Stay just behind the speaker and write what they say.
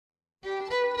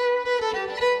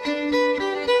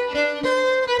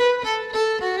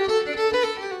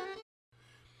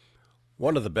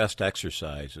One of the best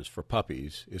exercises for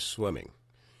puppies is swimming.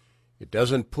 It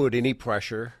doesn't put any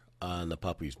pressure on the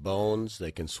puppy's bones.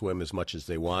 They can swim as much as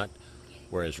they want,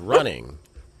 whereas running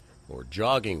or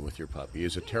jogging with your puppy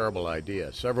is a terrible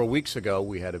idea. Several weeks ago,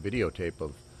 we had a videotape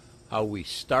of how we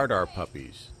start our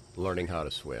puppies learning how to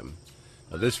swim.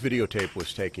 Now, this videotape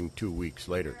was taken 2 weeks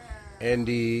later.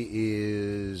 Endy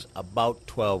is about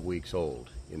 12 weeks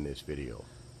old in this video.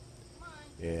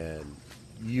 And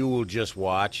you will just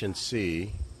watch and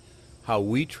see how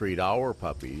we treat our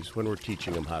puppies when we're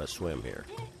teaching them how to swim here.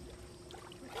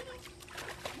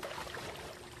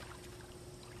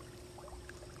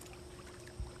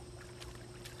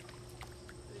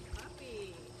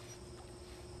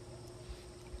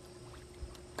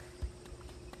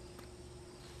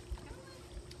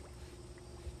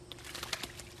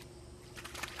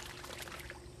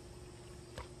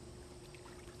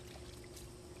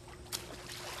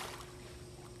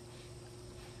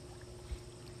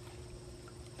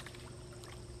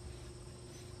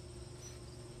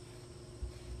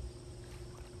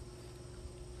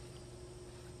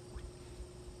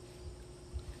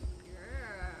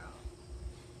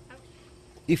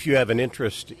 If you have an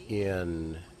interest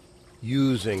in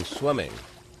using swimming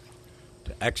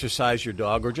to exercise your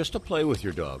dog or just to play with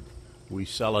your dog, we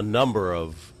sell a number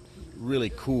of really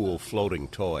cool floating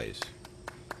toys.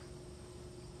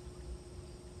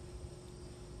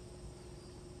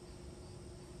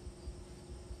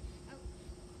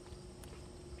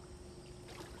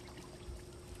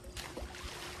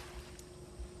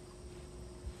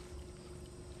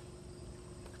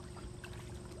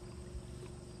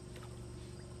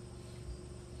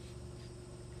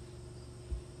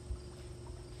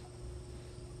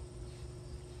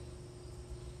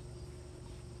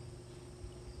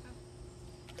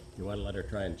 You want to let her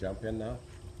try and jump in now?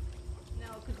 No,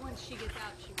 because once she gets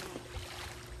out, she won't.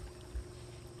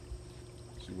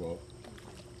 She won't.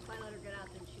 If I let her get out,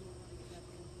 then she won't want to get back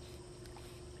in.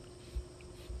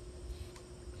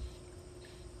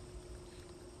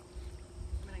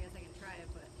 I mean, I guess I can try it,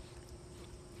 but...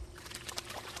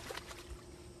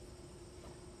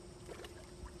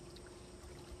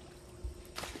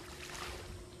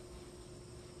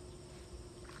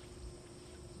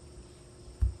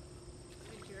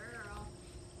 Good girl.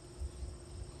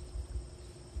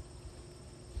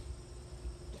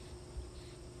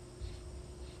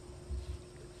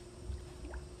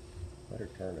 Let her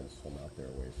turn and swim out there a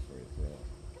ways before you throw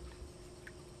it.